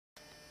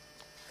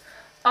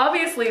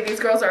Obviously, these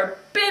girls are a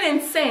bit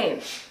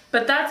insane,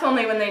 but that's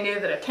only when they knew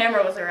that a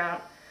camera was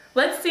around.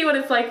 Let's see what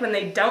it's like when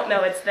they don't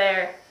know it's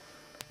there.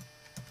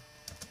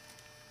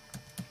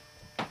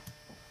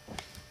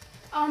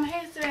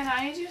 Hey Savannah,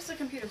 I need to use the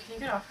computer. Can you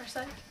get off for a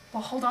sec?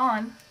 Well, hold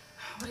on.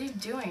 What are you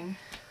doing?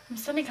 I'm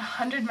sending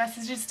 100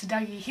 messages to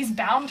Dougie. He's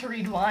bound to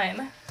read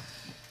one.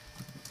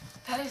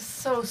 That is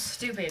so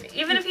stupid.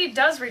 Even if he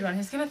does read one,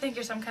 he's gonna think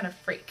you're some kind of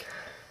freak.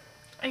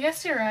 I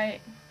guess you're right.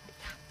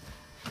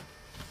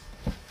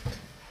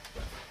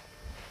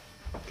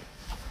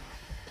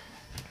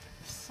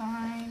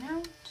 Sign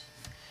out.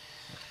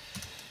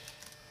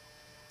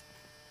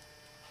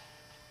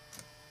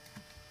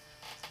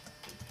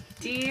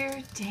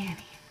 Dear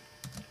Danny,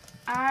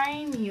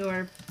 I'm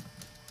your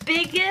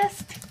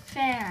biggest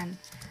fan.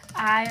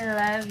 I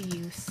love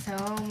you so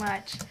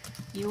much.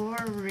 You're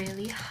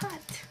really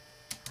hot.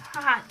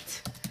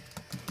 Hot.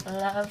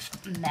 Love,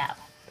 Mel.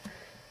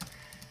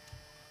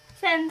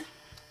 Send.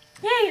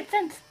 Yay, it's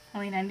sent.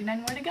 Only 99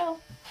 more to go.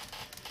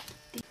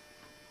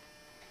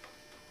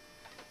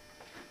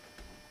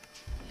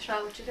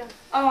 Charlotte, what you doing?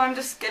 Oh, I'm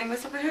just getting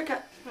myself a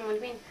haircut. What do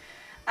you mean?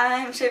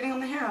 I'm shaving all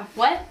my hair off.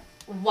 What?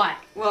 Why?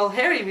 Well,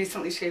 Harry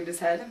recently shaved his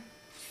head.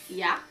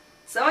 Yeah?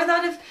 So I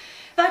thought if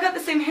I got the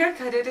same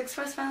haircut, it'd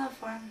express my love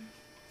for him.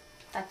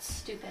 That's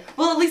stupid.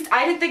 Well, at least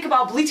I didn't think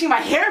about bleaching my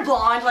hair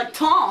blonde like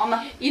Tom.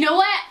 You know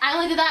what? I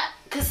only did that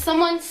because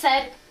someone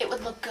said it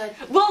would look good.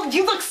 Well,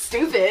 you look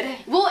stupid.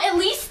 Well, at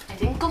least I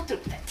didn't go through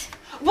with it.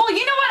 Well,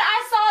 you know what?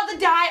 I saw the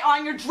dye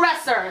on your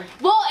dresser.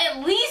 Well, at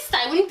least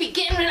I wouldn't be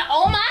getting rid of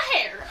all my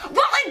hair.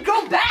 Well, I'd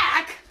go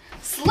back.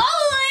 Slowly!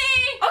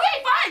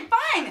 Okay,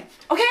 fine.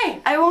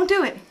 Okay, I won't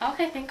do it.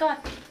 Okay, thank God.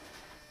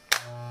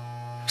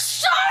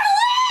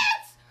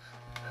 Charlotte!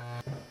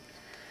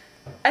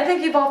 I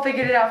think you've all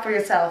figured it out for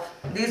yourself.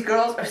 These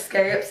girls are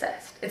scary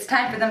obsessed. It's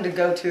time for them to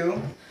go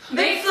to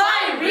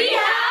McFly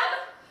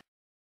Rehab!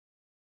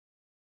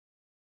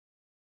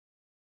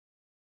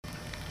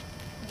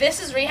 This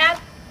is rehab?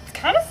 It's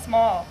kind of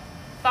small.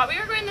 Thought we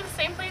were going to the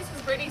same place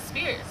as Britney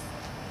Spears.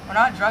 We're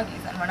not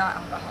druggies and we're not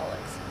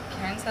alcoholics.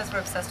 Karen says we're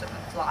obsessed with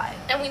McFly.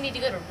 And we need to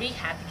go to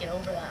rehab to get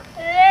over them.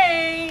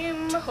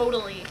 Lame.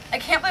 Totally. I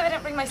can't believe I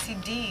didn't bring my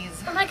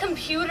CDs. Or my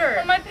computer.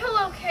 Or my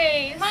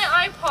pillowcase.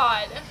 My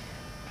iPod.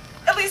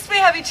 At least we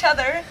have each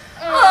other.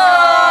 Aww.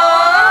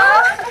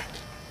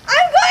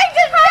 I'm going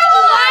to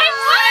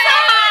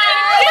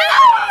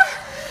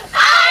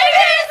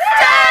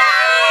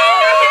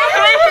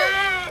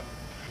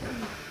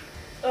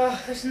Ugh,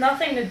 there's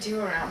nothing to do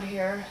around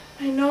here.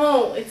 I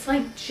know, it's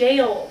like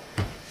jail.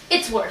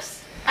 It's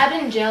worse. I've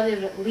been in jail. They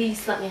would at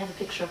least let me have a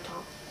picture of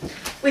Tom.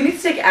 We need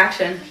to take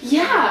action.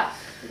 Yeah.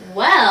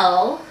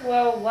 Well,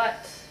 Well,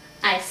 what?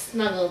 I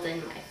smuggled in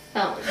my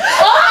phone.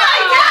 Oh my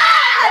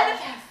God!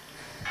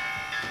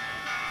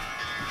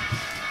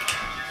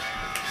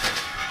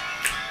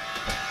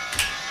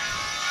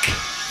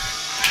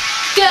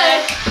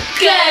 Good,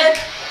 good,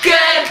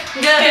 good,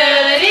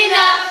 good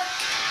enough.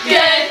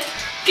 Good,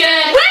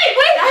 good. Wait,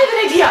 I have an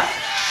idea.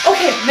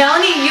 Okay,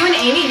 Melanie, you and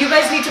Amy, you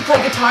guys need to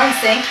play guitar and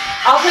sing.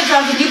 I'll play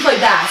drums and you play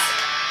bass.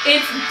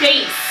 It's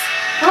bass.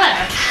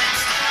 Whatever.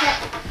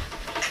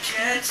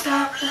 Can't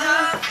stop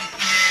loving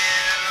you.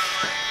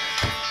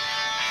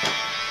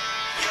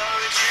 You're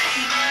a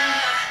dreamer.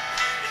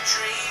 A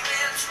dream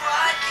is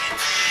what you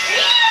do.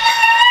 I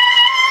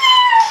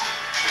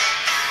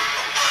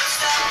won't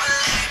stop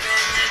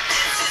believing that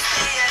this is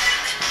the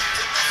end.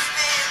 There must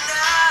be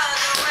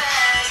another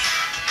way.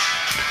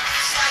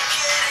 'Cause I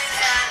couldn't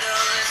handle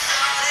the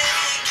thought of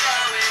you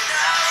going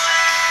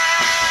away.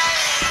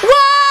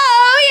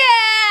 Whoa,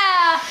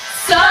 yeah.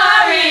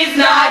 Sorry's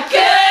not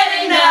good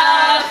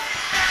enough.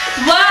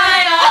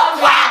 Why oh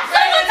crap!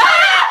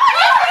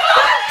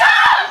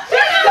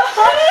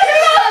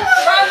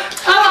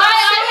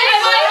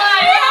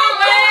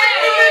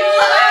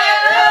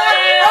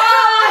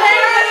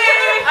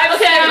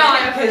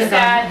 I'm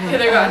sad. Okay,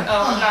 they're gone.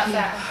 Oh, I'm not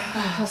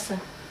sad. Listen.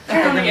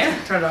 Turn on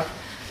again. Turn it off.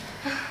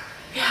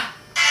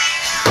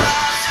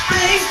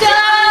 Please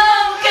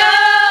don't go.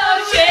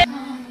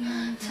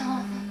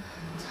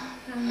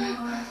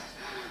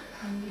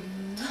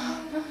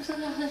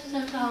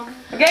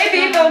 Okay,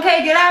 people,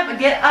 okay, get up,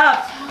 get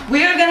up.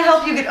 We are gonna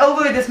help you get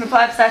over this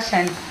McFly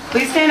obsession.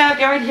 Please stand up,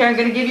 get right here. I'm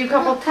gonna give you a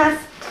couple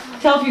tests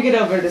to help you get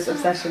over this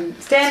obsession.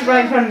 Stand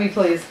right in front of me,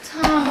 please.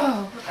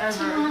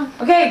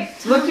 Okay,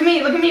 look at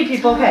me,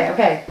 people.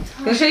 Okay.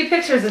 I'm gonna show you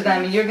pictures of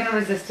them and you're gonna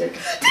resist it. No,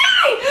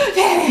 it's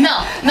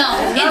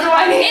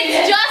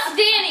just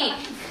Danny.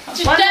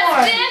 Just One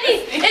more.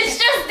 Danny. It's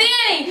just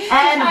Danny.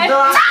 And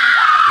the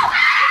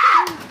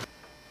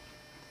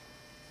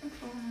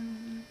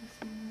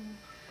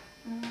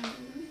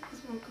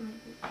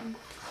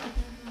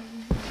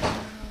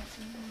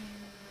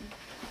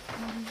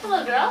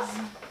Hello, girls.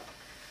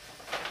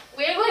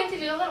 We're going to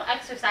do a little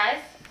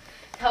exercise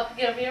to help you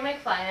get over your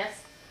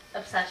McFlyness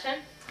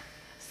obsession.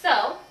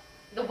 So,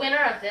 the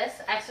winner of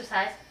this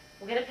exercise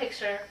will get a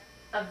picture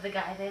of the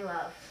guy they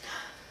love.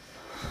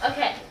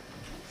 Okay,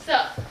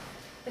 so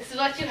this is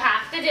what you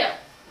have to do.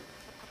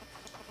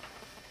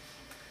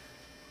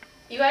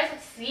 You guys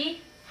have to see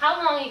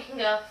how long you can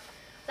go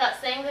without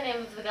saying the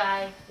name of the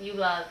guy you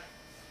love.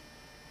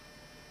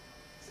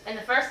 And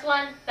the first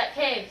one that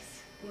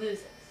caves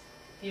loses.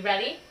 You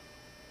ready?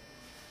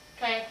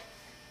 Okay,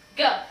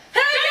 go.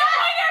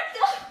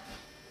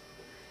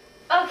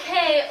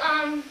 Okay,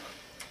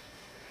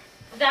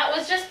 that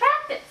was just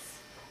practice.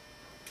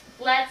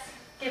 Let's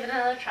give it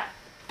another try.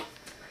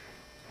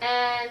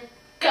 And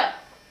go.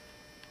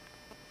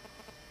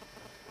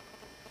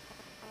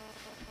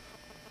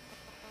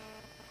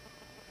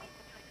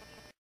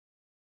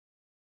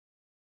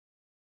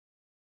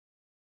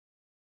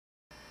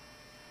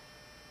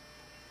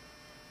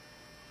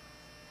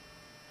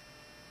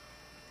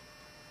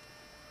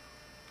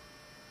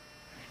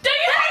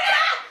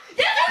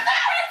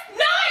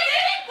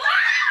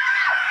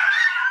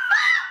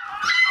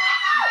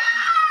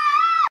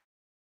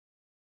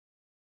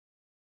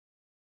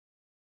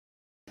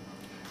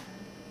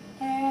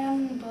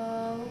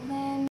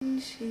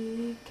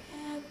 She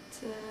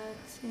kept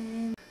us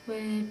in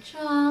which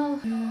all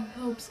her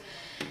hopes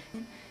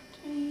and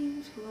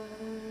dreams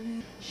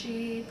were.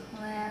 She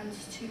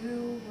plans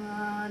to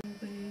run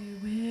away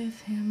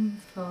with him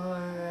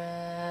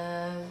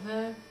forever,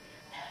 never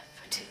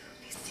to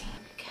be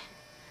seen again.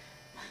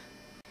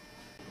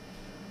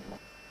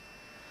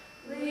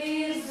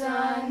 Leaves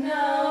a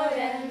note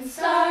and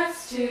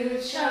starts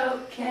to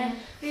choke and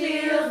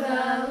feel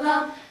the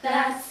lump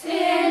that's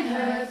in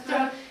her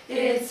throat.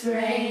 It's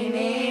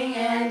raining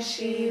and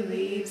she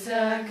leaves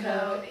her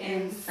coat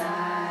in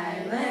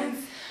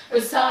silence. We're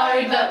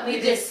sorry but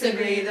we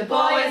disagree. The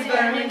boy is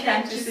vermin,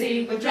 can't you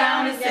see? We'll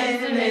drown his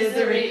sins in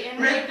misery and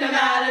rip him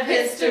out of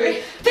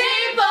history.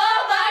 People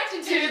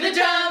marching to the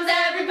drums,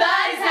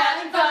 everybody's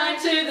having fun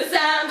to the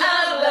sound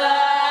of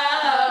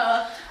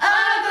love.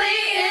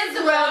 Ugly is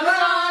the world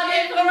we're on,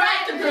 if we're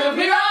right to prove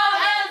me wrong,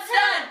 and it's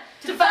time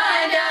to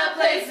find a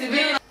place to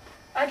belong.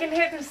 I can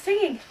hear them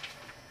singing.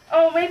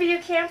 Oh, maybe you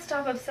can't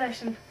stop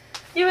obsession.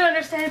 You would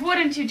understand,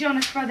 wouldn't you,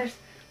 Jonas Brothers?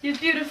 You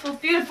beautiful,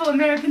 beautiful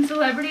American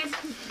celebrities.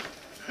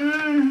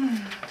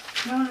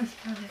 Jonas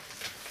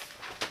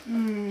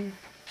Brothers.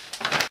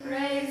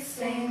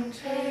 Racing,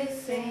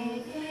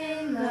 tracing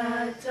in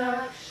the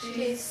dark,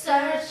 she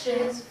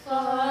searches for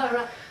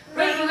a...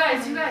 Wait, you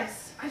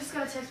guys. I just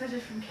got a text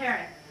message from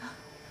Karen.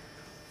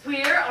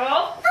 We're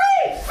all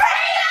free!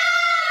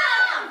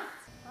 Freedom!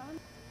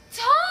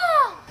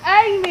 Tom!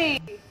 Amy!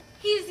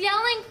 He's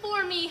yelling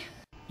for me.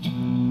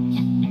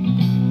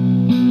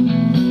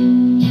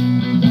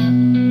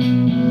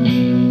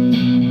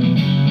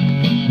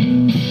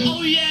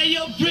 Oh yeah,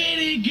 you're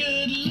pretty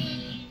good.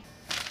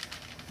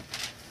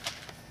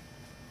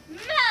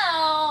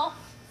 Mel!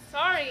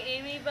 Sorry,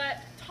 Amy, but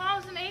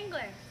Tom's in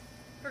England.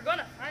 We're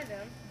gonna find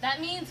him.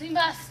 That means we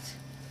must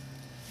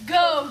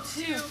go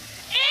to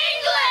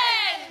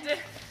England!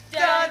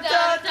 Da,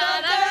 da, da,